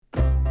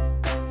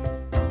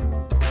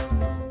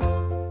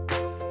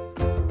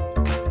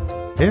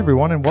Hey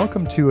everyone, and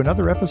welcome to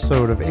another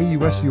episode of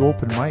AUSU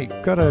Open Mic.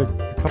 Got a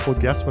couple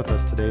of guests with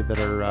us today that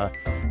are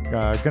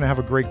going to have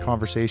a great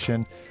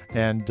conversation,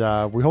 and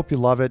we hope you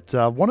love it.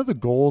 One of the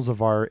goals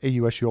of our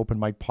AUSU Open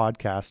Mic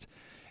podcast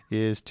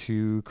is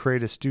to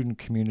create a student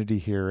community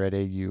here at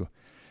AU.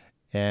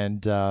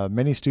 And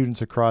many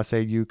students across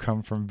AU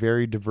come from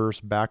very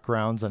diverse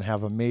backgrounds and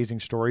have amazing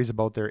stories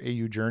about their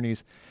AU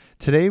journeys.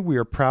 Today, we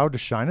are proud to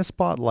shine a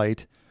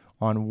spotlight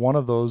on one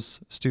of those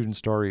student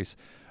stories.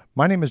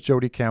 My name is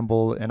Jody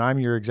Campbell, and I'm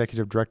your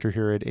executive director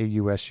here at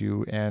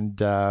AUSU, and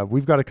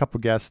we've got a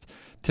couple guests.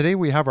 Today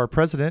we have our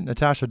president,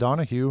 Natasha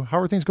Donahue. How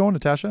are things going,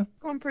 Natasha?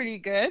 Going pretty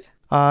good.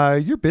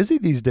 You're busy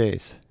these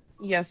days.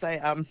 Yes, I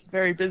am.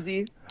 Very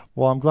busy.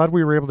 Well, I'm glad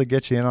we were able to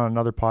get you in on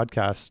another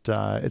podcast.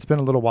 It's been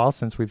a little while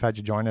since we've had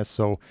you join us,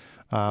 so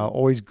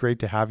always great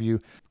to have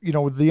you. You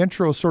know, the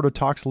intro sort of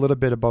talks a little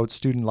bit about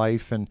student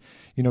life, and,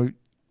 you know,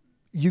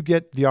 you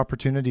get the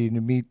opportunity to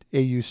meet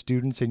AU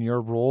students in your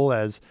role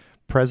as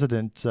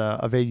president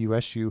of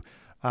AUSU.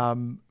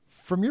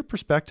 From your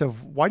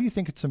perspective, why do you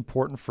think it's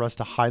important for us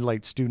to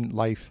highlight student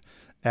life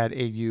at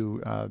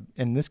AU,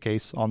 in this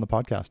case, on the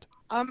podcast?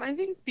 I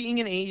think being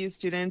an AU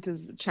student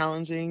is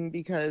challenging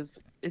because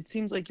it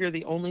seems like you're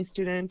the only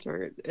student,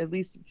 or at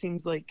least it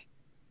seems like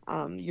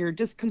you're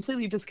just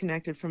completely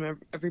disconnected from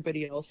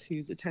everybody else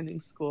who's attending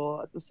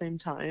school at the same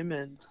time.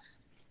 And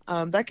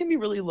that can be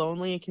really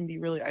lonely. It can be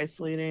really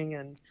isolating,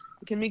 and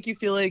it can make you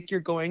feel like you're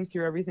going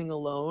through everything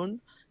alone.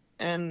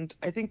 And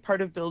I think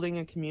part of building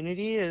a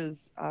community is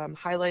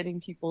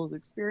highlighting people's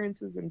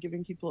experiences and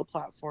giving people a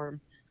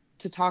platform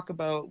to talk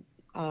about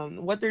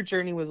what their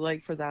journey was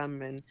like for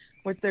them and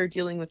what they're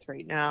dealing with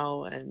right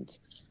now, and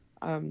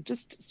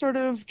just sort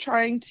of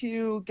trying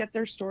to get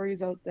their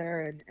stories out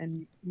there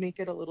and make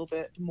it a little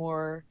bit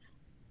more,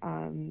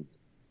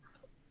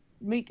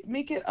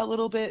 make it a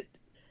little bit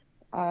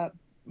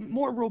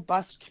more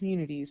robust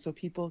community so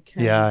people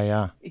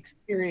can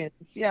experience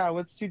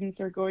what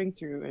students are going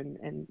through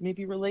and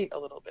maybe relate a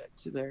little bit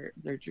to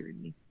their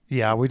journey.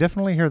 Yeah, we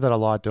definitely hear that a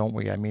lot, don't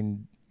we? I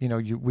mean, you know,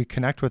 we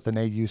connect with an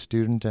AU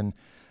student, and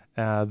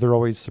they're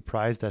always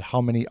surprised at how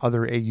many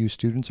other AU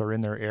students are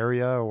in their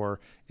area or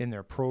in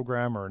their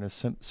program or in a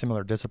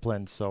similar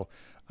discipline. So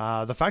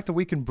the fact that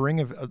we can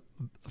bring a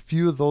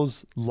few of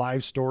those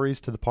live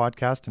stories to the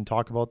podcast and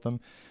talk about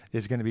them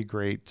is going to be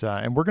great.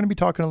 And we're going to be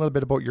talking a little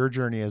bit about your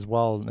journey as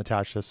well,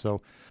 Natasha.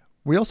 So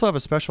we also have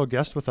a special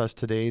guest with us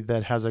today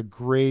that has a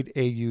great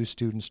AU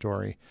student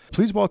story.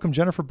 Please welcome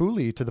Jennifer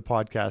Booley to the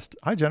podcast.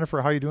 Hi,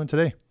 Jennifer. How are you doing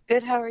today?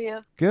 Good. How are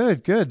you?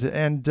 Good.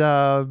 And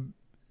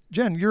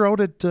Jen, you're out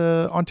at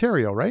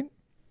Ontario, right?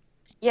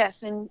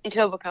 Yes, in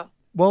Etobicoke.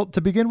 Well, to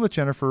begin with,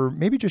 Jennifer,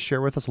 maybe just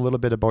share with us a little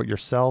bit about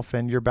yourself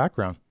and your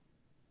background.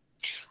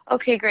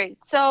 Okay, great.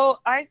 So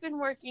I've been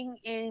working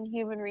in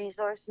human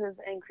resources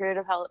and career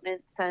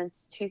development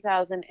since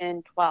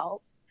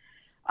 2012.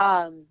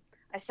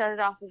 I started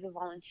off as a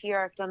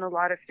volunteer. I've done a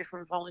lot of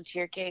different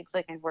volunteer gigs.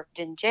 Like I've worked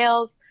in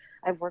jails,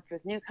 I've worked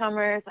with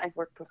newcomers, I've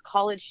worked with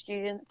college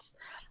students.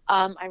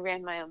 I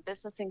ran my own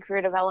business in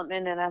career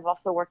development, and I've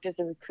also worked as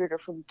a recruiter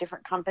for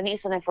different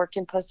companies, and I've worked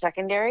in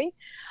post-secondary.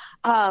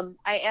 I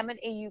am an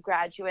AU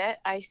graduate.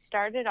 I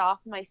started off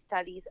my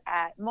studies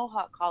at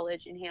Mohawk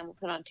College in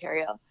Hamilton,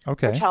 Ontario, for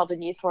child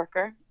and youth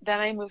worker. Then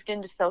I moved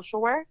into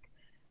social work.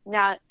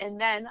 And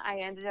then I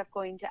ended up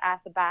going to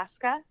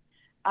Athabasca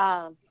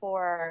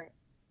for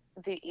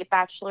the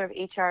Bachelor of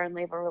HR and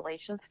Labor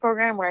Relations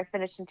program, where I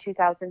finished in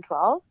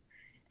 2012.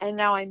 And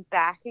now I'm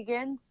back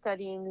again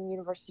studying the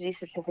University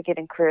Certificate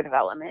in Career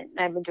Development.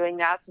 And I've been doing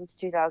that since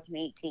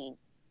 2018.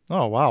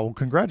 Oh, wow. Well,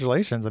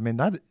 congratulations. I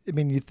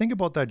mean, you think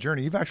about that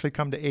journey. You've actually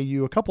come to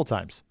AU a couple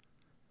times.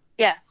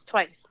 Yes,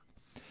 twice.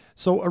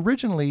 So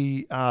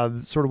originally,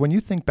 sort of when you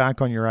think back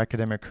on your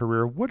academic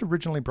career, what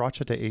originally brought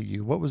you to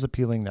AU? What was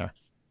appealing there?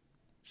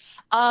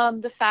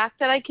 The fact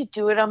that I could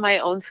do it on my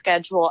own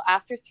schedule.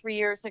 After 3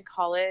 years in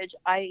college,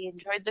 I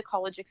enjoyed the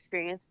college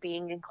experience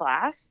being in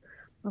class,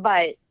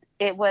 but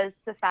it was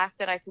the fact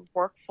that I could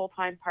work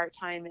full-time,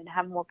 part-time, and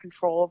have more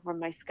control over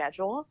my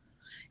schedule.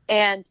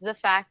 And the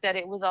fact that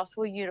it was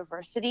also a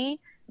university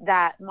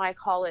that my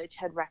college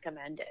had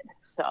recommended.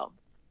 So.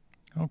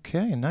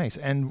 Okay, nice.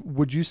 And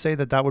would you say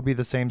that would be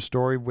the same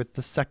story with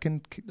the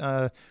second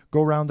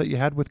go-round that you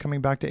had with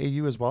coming back to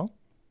AU as well?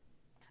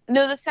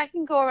 No, the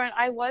second go-around,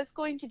 I was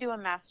going to do a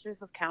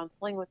master's of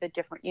counseling with a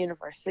different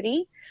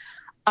university.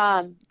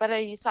 But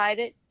I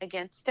decided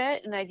against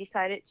it, and I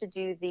decided to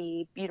do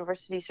the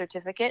university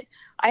certificate.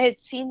 I had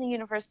seen the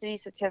university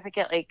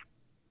certificate like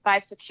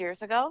 5-6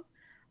 years ago,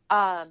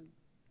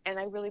 and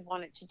I really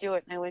wanted to do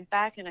it. And I went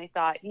back and I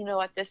thought, you know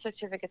what, this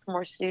certificate's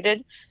more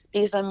suited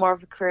because I'm more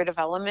of a career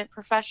development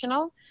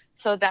professional.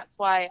 So that's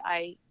why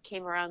I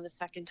came around the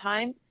second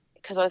time,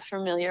 because I was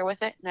familiar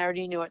with it and I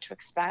already knew what to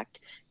expect.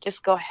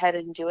 Just go ahead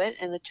and do it.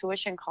 And the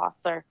tuition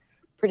costs are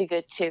pretty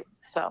good too.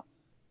 So.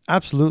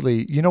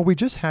 Absolutely. You know, we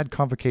just had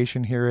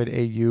convocation here at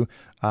AU.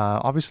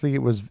 Obviously,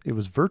 it was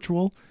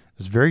virtual. It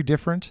was very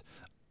different.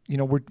 You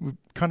know, we're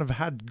kind of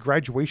had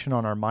graduation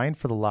on our mind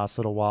for the last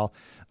little while.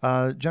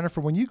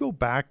 Jennifer, when you go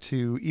back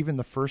to even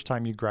the first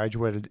time you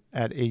graduated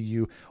at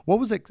AU, what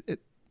was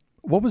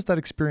that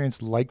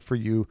experience like for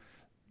you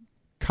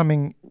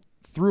coming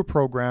through a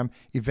program,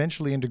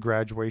 eventually into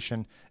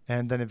graduation,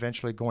 and then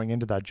eventually going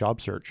into that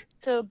job search?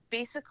 So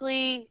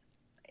basically,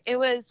 it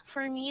was,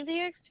 for me,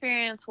 the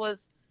experience was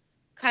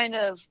kind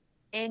of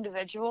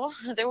individual.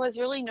 There was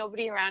really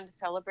nobody around to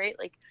celebrate.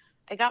 Like,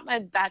 I got my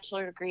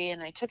bachelor degree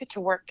and I took it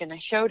to work and I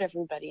showed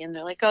everybody and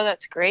they're like, "Oh,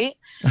 that's great."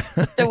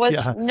 There was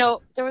Yeah.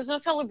 there was no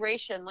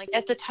celebration. Like,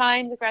 at the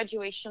time, the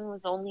graduation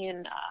was only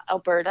in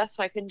Alberta,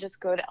 so I couldn't just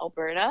go to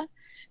Alberta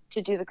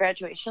to do the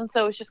graduation.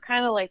 So it was just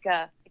kind of like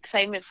a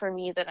excitement for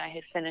me that I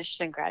had finished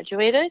and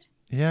graduated.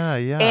 Yeah,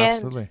 And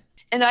absolutely.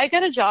 and I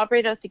got a job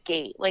right out the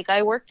gate. Like,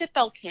 I worked at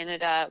Bell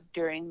Canada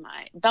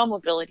Bell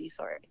Mobility,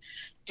 sorry,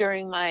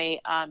 during my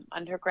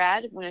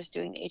undergrad when I was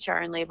doing HR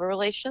and labor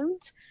relations,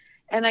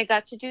 and I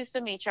got to do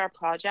some HR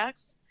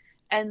projects.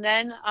 And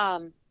then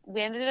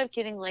we ended up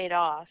getting laid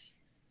off,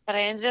 but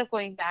I ended up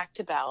going back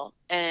to Bell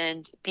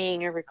and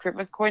being a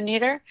recruitment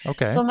coordinator.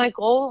 Okay. So my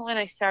goal when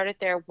I started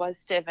there was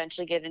to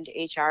eventually get into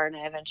HR, and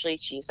I eventually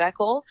achieved that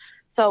goal.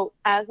 So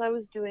as I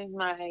was doing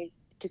my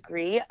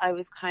degree, I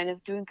was kind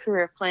of doing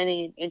career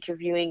planning and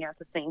interviewing at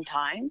the same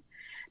time,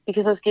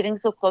 because I was getting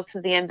so close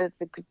to the end of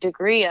the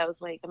degree. I was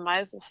like, I might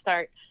as well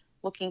start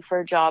looking for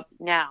a job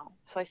now.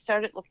 So I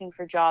started looking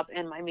for a job,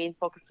 and my main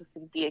focus was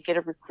to get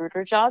a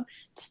recruiter job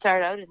to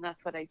start out, and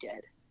that's what I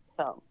did.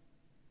 So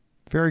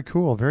Very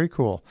cool. Very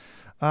cool.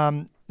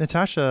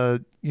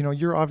 Natasha,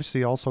 you're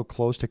obviously also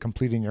close to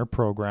completing your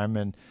program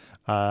and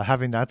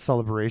having that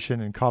celebration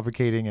and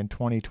convocating in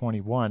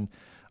 2021.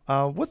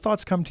 What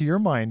thoughts come to your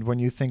mind when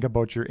you think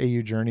about your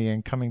AU journey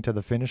and coming to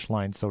the finish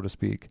line, so to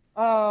speak?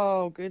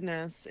 Oh,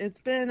 goodness.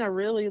 It's been a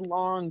really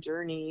long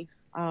journey.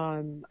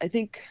 I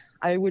think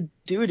I would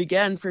do it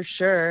again for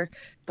sure,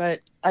 but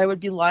I would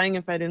be lying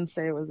if I didn't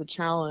say it was a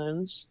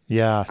challenge.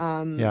 Yeah,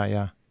 Um,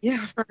 yeah.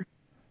 yeah,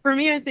 for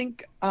me, I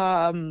think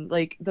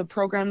like the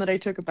program that I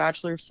took, a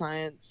Bachelor of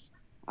Science,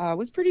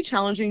 was pretty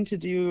challenging to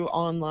do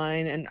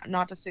online. And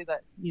not to say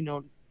that,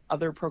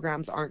 other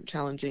programs aren't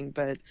challenging,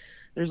 but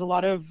there's a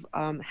lot of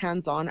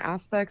hands-on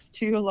aspects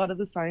to a lot of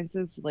the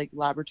sciences, like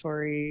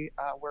laboratory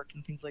work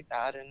and things like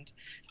that. And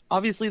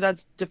obviously,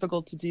 that's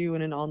difficult to do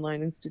in an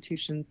online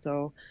institution.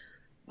 So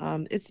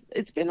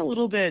it's been a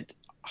little bit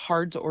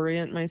hard to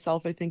orient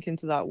myself, I think,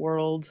 into that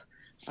world.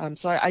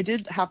 So I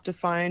did have to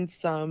find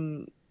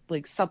some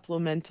like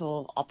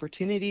supplemental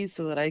opportunities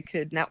so that I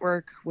could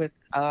network with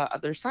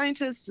other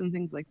scientists and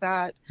things like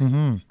that,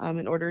 Mm-hmm.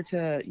 in order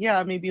to,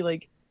 yeah, maybe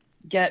like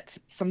get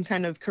some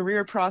kind of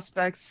career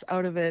prospects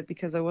out of it,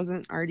 because I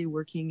wasn't already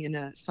working in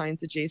a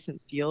science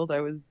adjacent field. I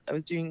was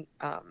doing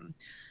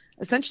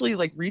essentially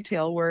like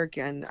retail work,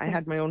 and I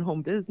had my own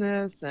home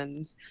business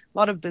and a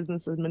lot of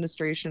business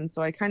administration.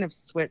 So I kind of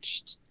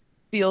switched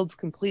fields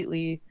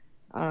completely.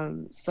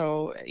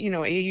 So,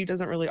 AU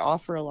doesn't really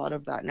offer a lot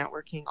of that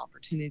networking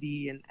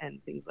opportunity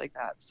and things like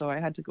that. So I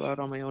had to go out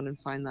on my own and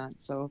find that.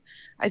 So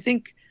I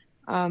think,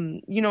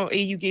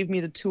 AU gave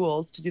me the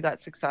tools to do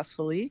that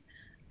successfully.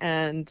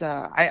 And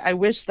I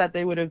wish that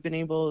they would have been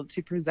able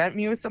to present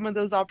me with some of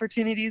those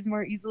opportunities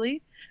more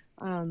easily.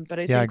 But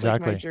I Yeah, think like my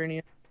exactly.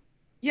 journey,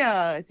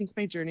 yeah, I think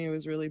my journey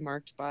was really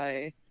marked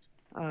by,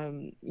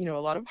 a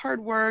lot of hard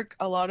work,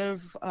 a lot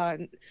of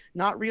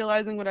not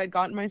realizing what I'd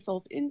gotten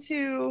myself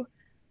into,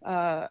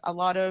 a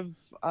lot of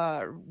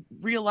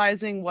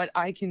realizing what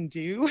I can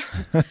do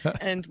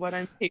and what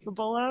I'm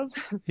capable of.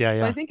 Yeah,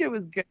 So I yeah. think it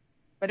was good,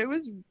 but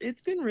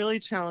it's been really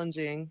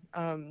challenging.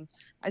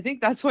 I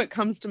think that's what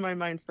comes to my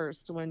mind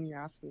first when you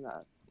ask me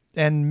that.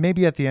 And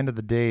maybe at the end of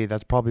the day,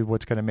 that's probably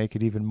what's going to make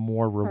it even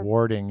more mhm.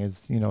 rewarding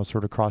is,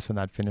 sort of crossing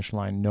that finish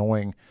line,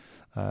 knowing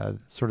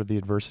sort of the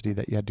adversity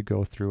that you had to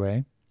go through,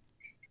 eh?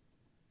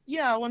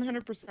 Yeah,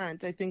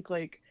 100%. I think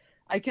like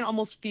I can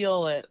almost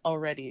feel it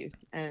already,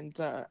 and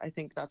I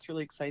think that's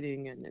really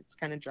exciting, and it's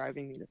kind of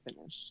driving me to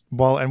finish.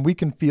 Well, and we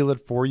can feel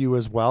it for you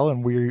as well,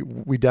 and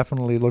we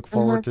definitely look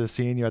forward Mhm. to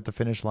seeing you at the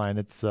finish line.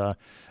 It's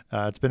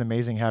been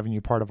amazing having you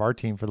part of our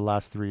team for the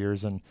last 3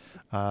 years, and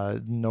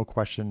no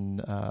question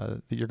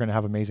that you're going to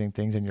have amazing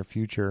things in your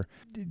future.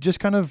 Just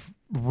kind of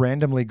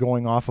randomly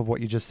going off of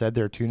what you just said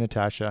there too,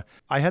 Natasha.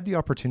 I had the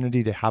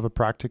opportunity to have a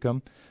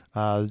practicum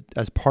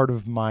as part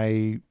of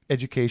my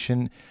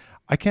education.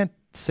 I can't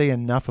say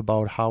enough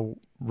about how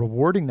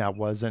rewarding that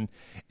was, and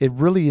it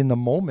really in the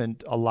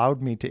moment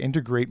allowed me to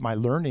integrate my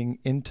learning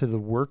into the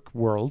work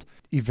world.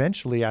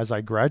 Eventually, as I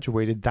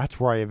graduated,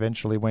 that's where I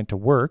eventually went to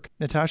work.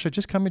 Natasha,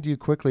 just coming to you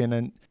quickly, and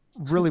then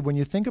really when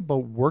you think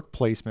about work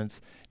placements,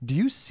 do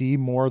you see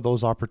more of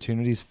those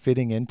opportunities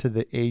fitting into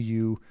the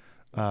AU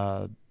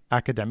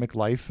academic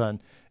life?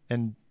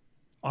 And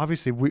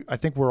obviously I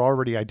think we're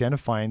already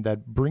identifying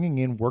that bringing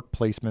in work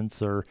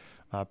placements or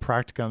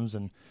practicums,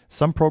 and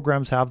some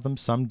programs have them,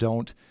 some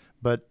don't,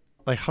 but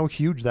like how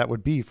huge that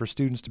would be for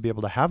students to be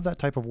able to have that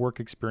type of work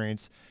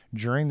experience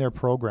during their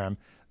program,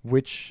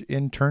 which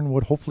in turn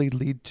would hopefully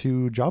lead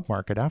to job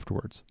market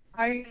afterwards.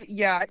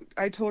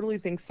 I totally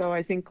think so.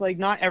 I think like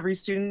not every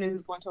student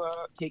is going to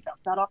take up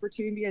that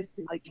opportunity. I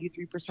think like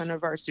 83%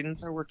 of our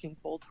students are working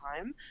full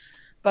time,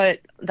 but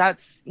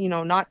that's,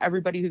 not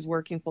everybody who's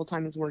working full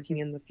time is working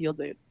in the field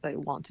that they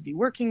want to be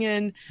working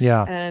in.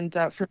 Yeah. And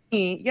for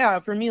me,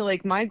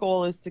 like my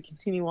goal is to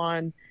continue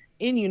on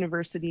in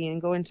university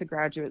and go into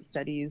graduate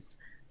studies.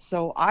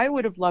 So I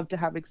would have loved to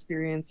have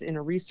experience in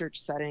a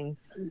research setting,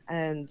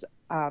 and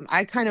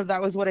that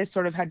was what I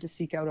sort of had to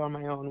seek out on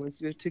my own, was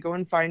to go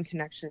and find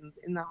connections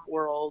in that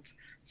world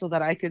so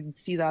that I could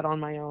see that on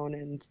my own.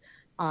 And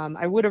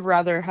I would have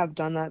rather have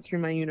done that through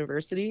my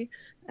university,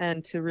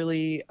 and to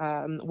really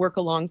work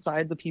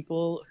alongside the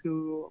people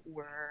who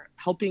were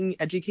helping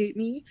educate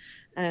me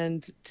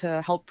and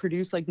to help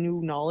produce like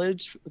new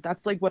knowledge.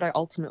 That's like what I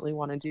ultimately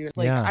want to do.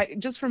 Like Yeah. I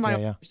just from my Yeah.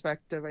 own Yeah.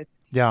 perspective, I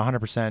Yeah,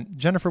 100%.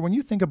 Jennifer, when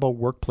you think about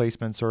work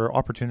placements or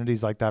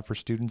opportunities like that for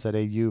students at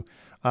AU,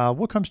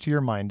 what comes to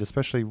your mind,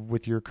 especially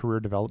with your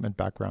career development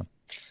background?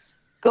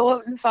 Go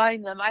out and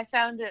find them. I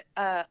found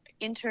an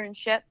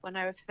internship when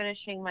I was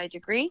finishing my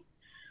degree.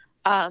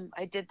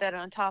 I did that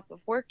on top of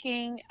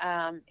working,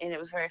 and it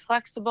was very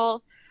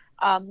flexible.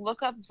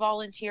 Look up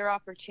volunteer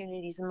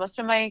opportunities. And most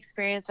of my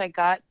experience I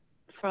got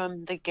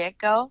from the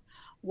get-go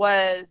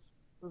was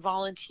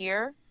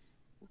volunteer,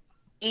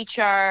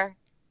 HR,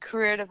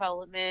 career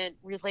development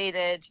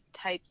related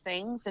type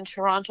things. In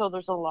Toronto,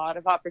 there's a lot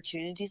of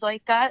opportunities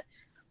like that.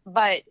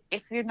 But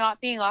if you're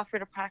not being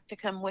offered a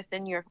practicum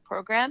within your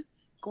program,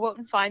 go out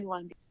and find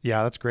one.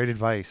 Yeah, that's great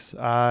advice.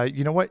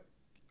 You know what?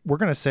 We're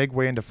going to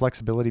segue into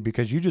flexibility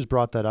because you just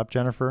brought that up,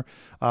 Jennifer.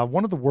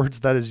 One of the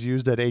words that is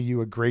used at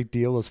AU a great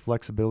deal is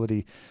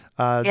flexibility.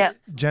 Yeah.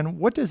 Jen,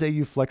 what does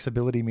AU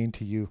flexibility mean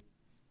to you?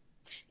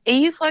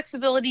 AU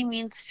flexibility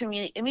means to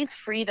me, it means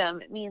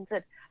freedom. It means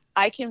that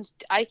I can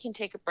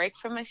take a break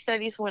from my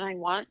studies when I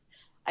want.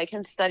 I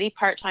can study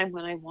part-time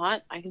when I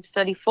want. I can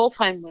study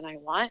full-time when I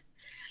want.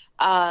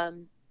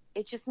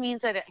 It just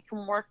means that I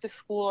can work the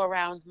school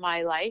around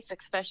my life,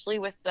 especially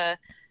with the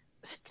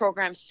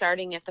program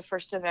starting at the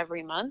first of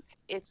every month.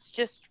 It's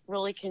just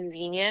really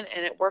convenient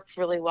and it works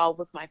really well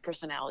with my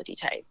personality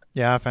type.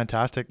 Yeah,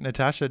 fantastic.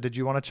 Natasha, did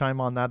you want to chime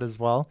on that as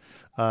well?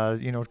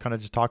 Kind of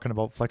just talking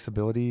about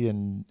flexibility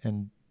and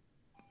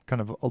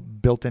kind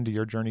of built into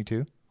your journey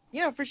too.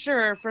 Yeah, for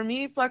sure. For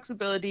me,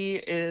 flexibility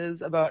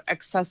is about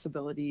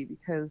accessibility,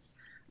 because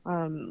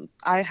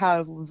I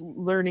have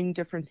learning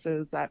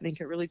differences that make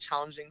it really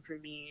challenging for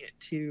me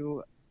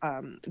to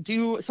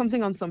do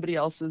something on somebody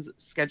else's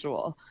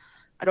schedule.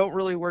 I don't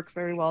really work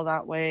very well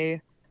that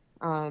way.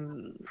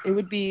 It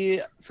would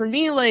be, for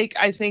me, like,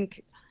 I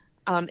think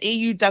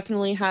AU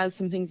definitely has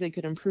some things they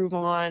could improve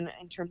on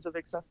in terms of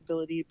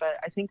accessibility, but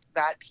I think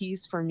that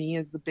piece for me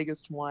is the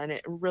biggest one.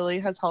 It really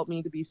has helped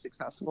me to be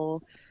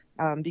successful,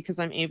 because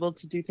I'm able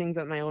to do things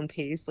at my own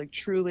pace, like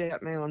truly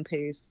at my own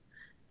pace,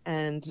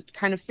 and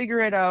kind of figure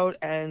it out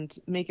and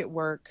make it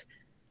work.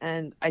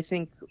 And I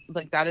think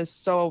like that is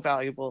so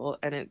valuable,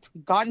 and it's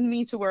gotten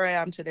me to where I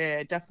am today.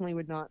 I definitely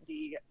would not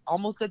be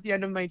almost at the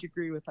end of my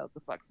degree without the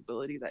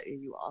flexibility that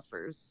AU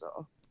offers.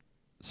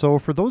 So,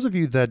 for those of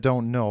you that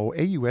don't know,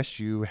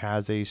 AUSU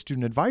has a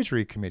student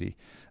advisory committee.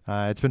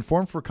 It's been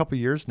formed for a couple of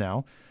years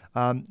now.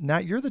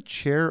 Nat, you're the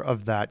chair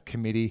of that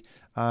committee.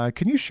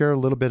 Can you share a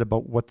little bit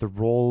about what the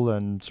role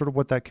and sort of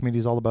what that committee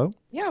is all about?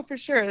 Yeah, for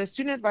sure. The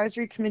student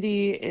advisory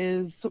committee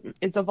is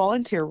a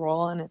volunteer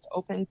role, and it's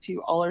open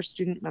to all our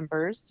student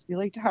members. We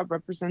like to have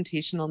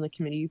representation on the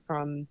committee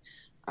from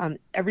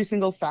every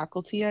single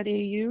faculty at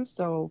AU.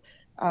 So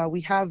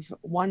we have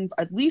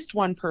at least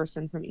one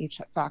person from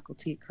each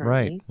faculty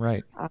Right, currently.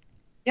 right.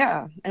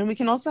 Yeah, and we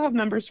can also have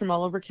members from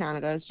all over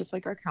Canada. It's just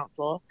like our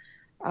council.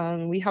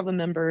 We have a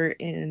member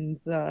in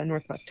the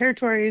Northwest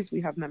Territories.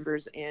 We have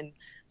members in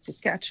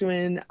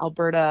Saskatchewan,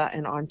 Alberta,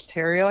 and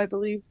Ontario, I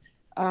believe,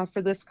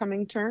 for this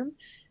coming term.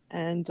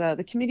 And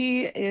the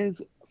committee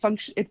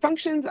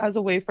functions as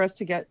a way for us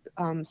to get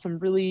some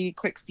really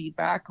quick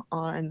feedback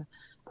on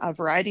a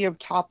variety of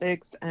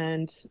topics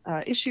and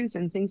issues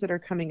and things that are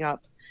coming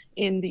up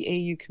in the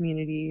AU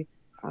community,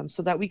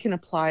 so that we can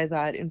apply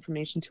that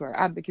information to our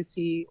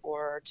advocacy,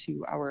 or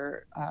to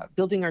our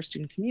building our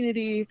student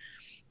community,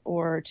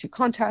 or to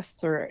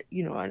contests, or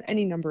on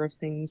any number of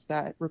things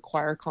that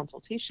require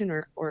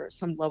consultation, or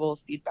some level of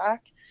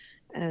feedback.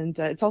 And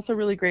it's also a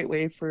really great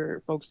way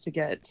for folks to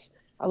get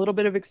a little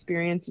bit of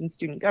experience in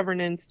student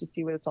governance, to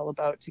see what it's all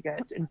about, to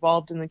get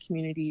involved in the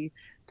community,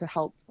 to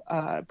help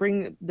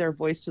bring their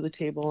voice to the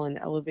table and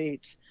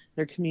elevate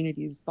their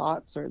community's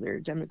thoughts or their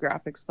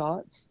demographics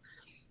thoughts.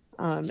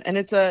 And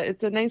it's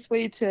a nice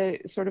way to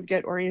sort of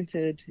get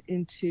oriented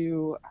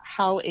into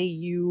how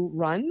AU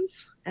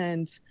runs,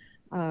 and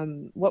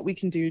what we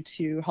can do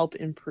to help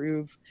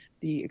improve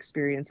the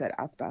experience at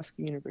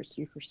Athabasca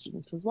University for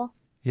students as well.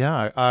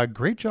 Yeah,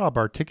 great job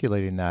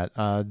articulating that.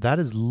 That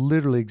is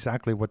literally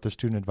exactly what the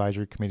Student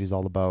Advisory Committee is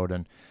all about.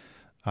 And,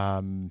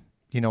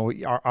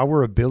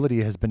 our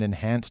ability has been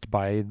enhanced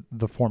by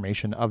the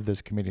formation of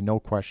this committee, no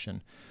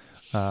question.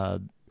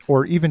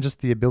 Or even just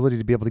the ability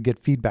to be able to get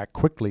feedback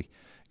quickly.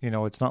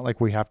 it's not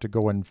like we have to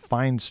go and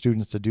find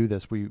students to do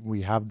this.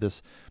 We have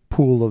this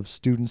pool of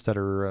students that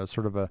are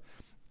sort of a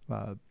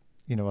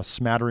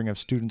smattering of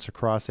students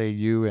across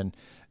AU, and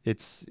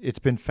it's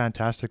been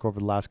fantastic over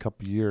the last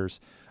couple of years,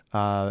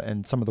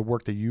 and some of the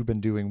work that you've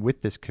been doing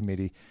with this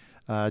committee.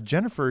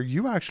 Jennifer,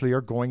 you actually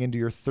are going into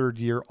your third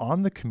year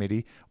on the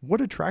committee.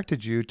 What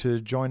attracted you to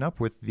join up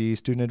with the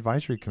Student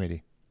Advisory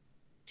Committee?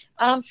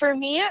 For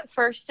me, at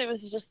first, it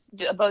was just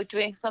about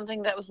doing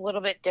something that was a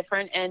little bit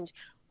different and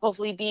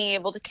hopefully being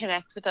able to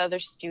connect with other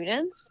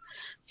students.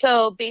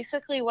 So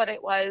basically what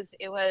it was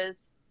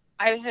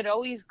I had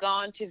always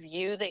gone to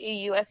view the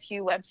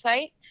AUSU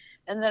website,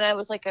 and then I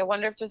was like, I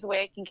wonder if there's a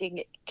way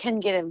I can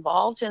get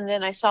involved. And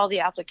then I saw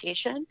the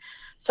application.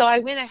 So I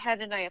went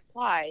ahead and I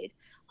applied.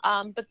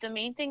 But the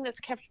main thing that's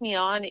kept me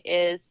on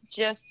is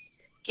just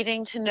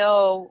getting to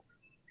know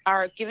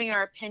giving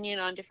our opinion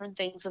on different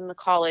things in the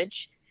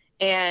college,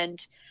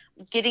 and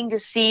getting to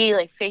see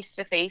like face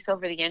to face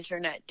over the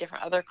internet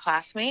different other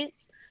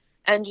classmates,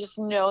 and just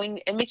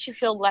knowing it makes you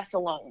feel less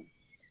alone.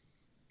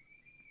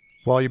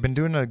 Well, you've been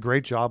doing a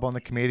great job on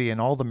the committee,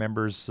 and all the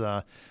members.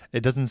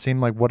 It doesn't seem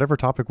like whatever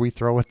topic we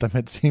throw at them,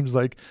 it seems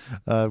like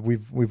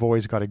we've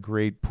always got a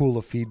great pool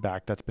of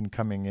feedback that's been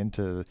coming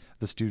into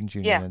the Students'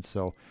 Union. Yeah. And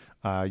so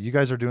you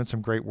guys are doing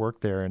some great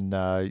work there, and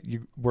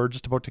we're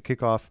just about to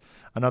kick off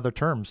another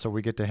term, so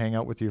we get to hang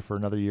out with you for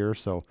another year or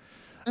so.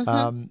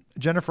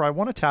 Jennifer, I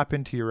want to tap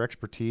into your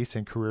expertise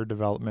in career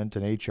development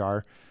and HR.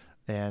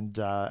 And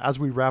as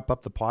we wrap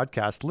up the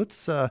podcast,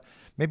 let's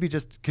maybe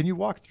can you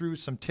walk through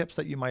some tips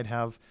that you might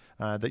have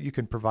that you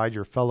can provide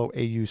your fellow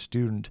AU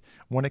student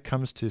when it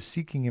comes to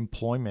seeking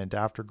employment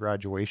after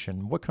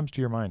graduation? What comes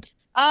to your mind?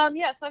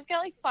 Yeah, so I've got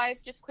like 5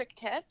 just quick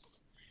tips.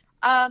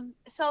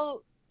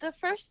 So the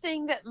first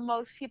thing that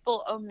most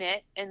people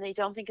omit and they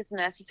don't think it's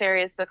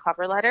necessary is the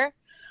cover letter.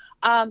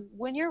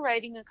 When you're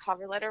writing a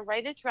cover letter,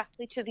 write it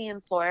directly to the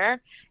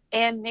employer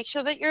and make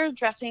sure that you're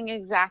addressing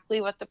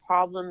exactly what the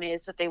problem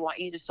is that they want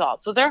you to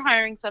solve. So they're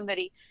hiring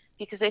somebody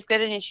because they've got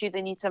an issue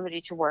they need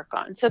somebody to work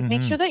on. So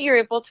make sure that you're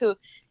able to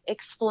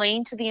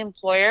explain to the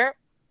employer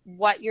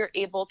what you're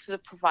able to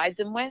provide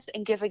them with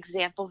and give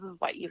examples of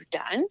what you've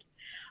done.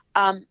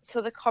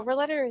 So the cover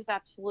letter is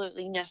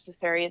absolutely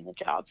necessary in the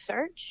job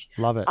search.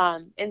 Love it.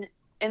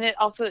 And it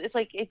also,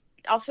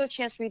 also a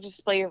chance for you to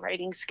display your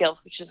writing skills,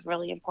 which is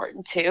really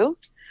important too.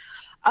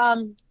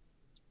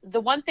 The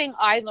one thing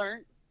I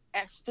learned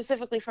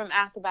specifically from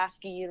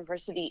Athabasca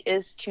University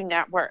is to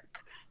network.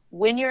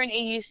 When you're an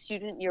AU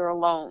student, you're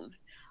alone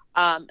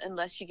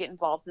unless you get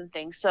involved in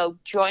things. So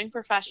join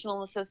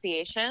professional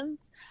associations,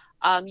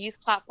 use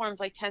platforms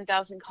like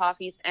 10,000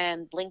 Coffees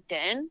and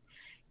LinkedIn,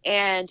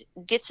 and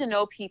get to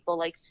know people,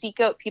 like seek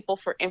out people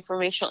for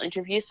informational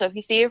interviews. So if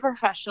you see a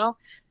professional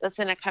that's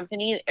in a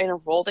company in a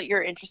role that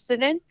you're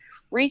interested in,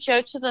 reach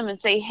out to them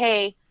and say,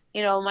 hey,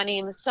 my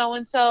name is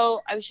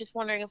so-and-so. I was just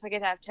wondering if I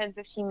could have 10,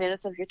 15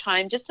 minutes of your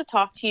time just to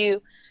talk to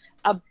you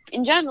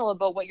in general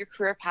about what your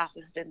career path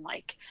has been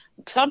like.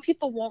 Some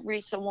people won't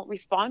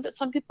respond, but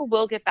some people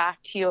will get back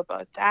to you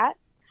about that.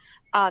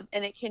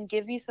 And it can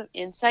give you some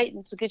insight, and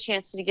it's a good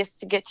chance to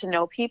get to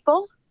know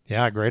people.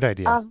 Yeah, great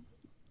idea.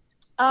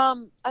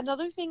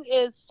 Another thing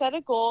is set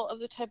a goal of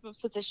the type of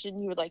position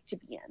you would like to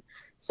be in.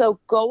 So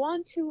go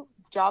on to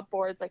job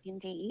boards like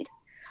Indeed,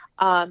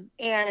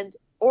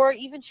 or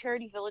even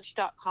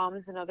charityvillage.com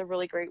is another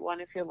really great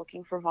one if you're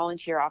looking for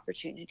volunteer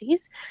opportunities.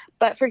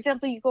 But for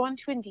example, you go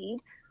onto Indeed,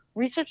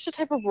 research the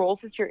type of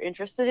roles that you're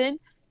interested in,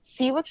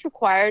 see what's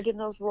required in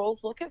those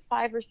roles, look at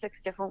 5 or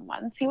 6 different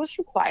ones, see what's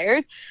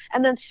required,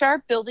 and then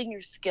start building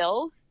your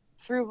skills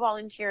through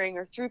volunteering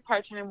or through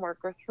part-time work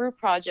or through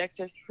projects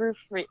or through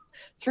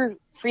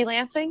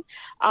freelancing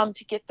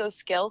to get those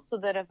skills, so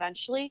that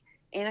eventually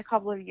in a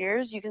couple of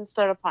years you can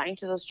start applying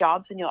to those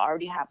jobs and you'll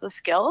already have the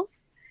skills.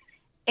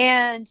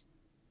 And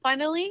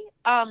finally,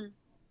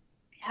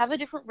 have a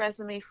different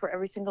resume for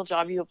every single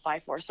job you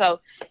apply for. So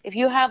if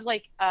you have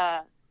like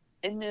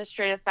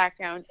administrative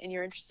background and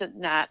you're interested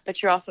in that,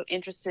 but you're also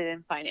interested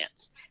in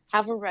finance,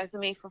 have a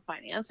resume for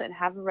finance and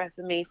have a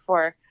resume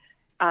for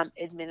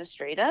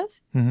administrative,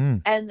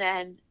 and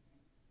then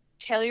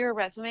tailor your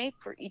resume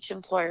for each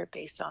employer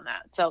based on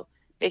that. So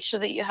make sure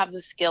that you have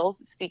the skills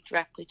that speak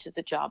directly to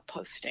the job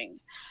posting.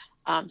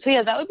 So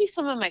yeah, that would be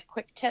some of my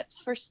quick tips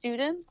for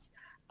students.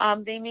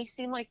 They may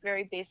seem like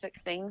very basic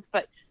things,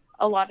 but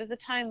a lot of the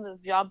time the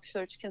job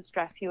search can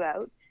stress you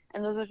out,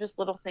 and those are just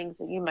little things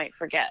that you might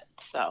forget.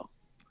 So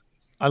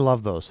I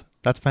love those.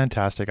 That's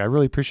fantastic. I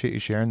really appreciate you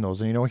sharing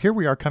those. And, here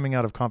we are coming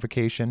out of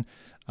convocation.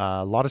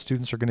 A lot of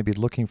students are going to be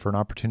looking for an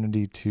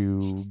opportunity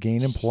to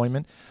gain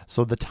employment.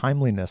 So the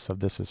timeliness of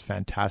this is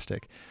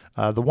fantastic.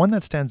 The one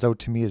that stands out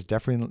to me is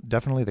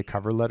definitely the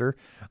cover letter.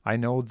 I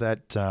know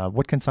that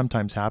what can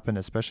sometimes happen,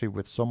 especially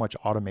with so much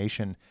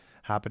automation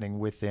happening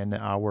within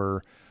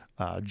our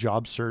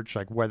job search,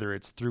 like whether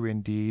it's through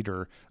Indeed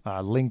or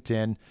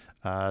LinkedIn,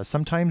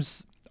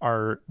 sometimes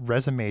our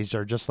resumes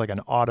are just like an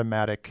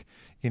automatic,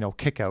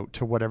 kick out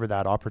to whatever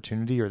that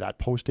opportunity or that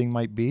posting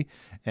might be.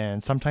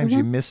 And sometimes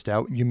you miss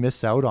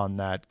out on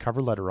that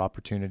cover letter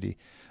opportunity.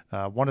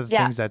 One of the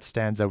things that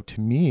stands out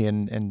to me,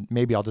 and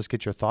maybe I'll just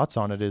get your thoughts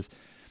on it, is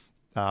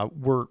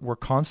we're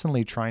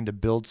constantly trying to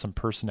build some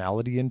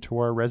personality into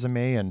our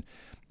resume, and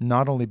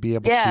not only be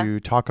able to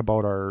talk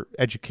about our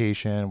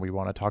education, we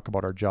want to talk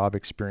about our job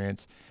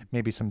experience,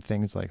 maybe some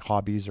things like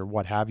hobbies or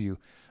what have you.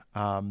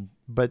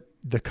 But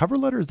the cover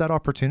letter is that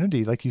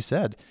opportunity, like you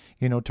said,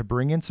 to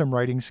bring in some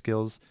writing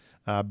skills,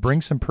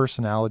 bring some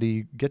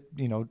personality,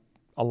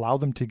 allow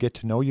them to get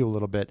to know you a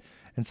little bit.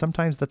 And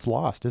sometimes that's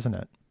lost, isn't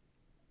it?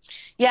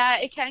 Yeah,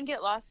 it can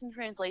get lost in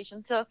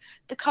translation. So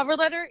the cover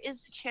letter is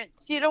a chance.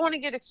 You don't want to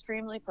get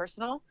extremely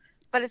personal,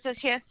 but it's a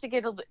chance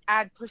to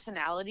add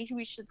personality,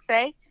 we should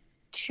say,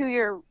 to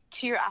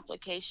your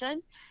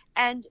application.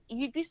 And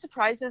you'd be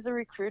surprised as a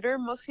recruiter.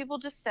 Most people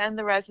just send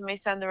the resume.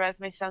 As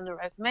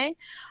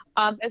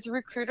a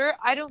recruiter,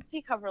 I don't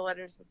see cover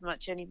letters as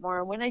much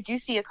anymore. When I do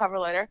see a cover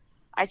letter,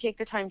 I take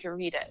the time to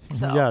read it.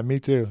 So. Yeah, me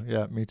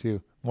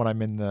too. When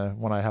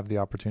I have the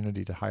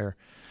opportunity to hire.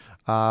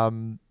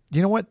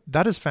 You know what?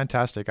 That is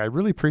fantastic. I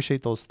really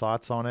appreciate those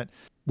thoughts on it.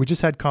 We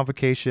just had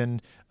convocation.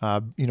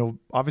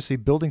 Obviously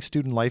building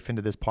student life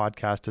into this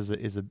podcast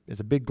is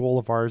a big goal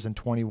of ours in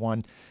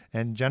 21.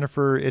 And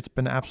Jennifer, it's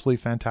been absolutely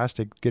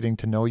fantastic getting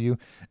to know you,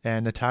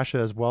 and Natasha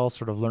as well,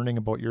 sort of learning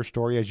about your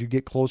story as you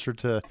get closer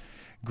to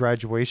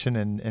graduation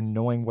and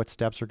knowing what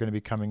steps are going to be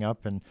coming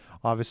up. And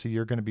obviously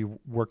you're going to be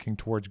working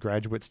towards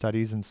graduate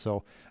studies. And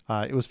so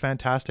it was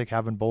fantastic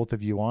having both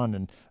of you on,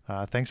 and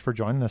thanks for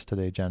joining us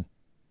today, Jen.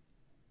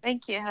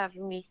 Thank you for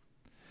having me.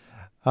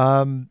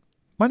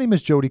 My name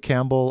is Jody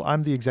Campbell.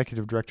 I'm the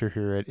executive director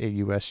here at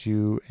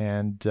AUSU,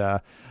 and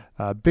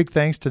big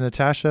thanks to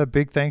Natasha.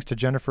 Big thanks to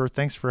Jennifer.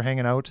 Thanks for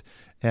hanging out,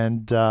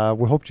 and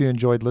we hope you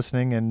enjoyed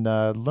listening and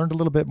learned a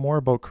little bit more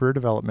about career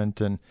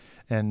development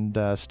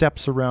and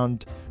steps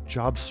around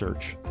job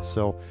search.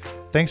 So,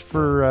 thanks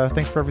for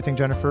everything,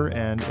 Jennifer,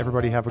 and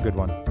everybody have a good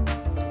one.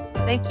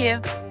 Thank you.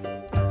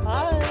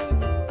 Bye.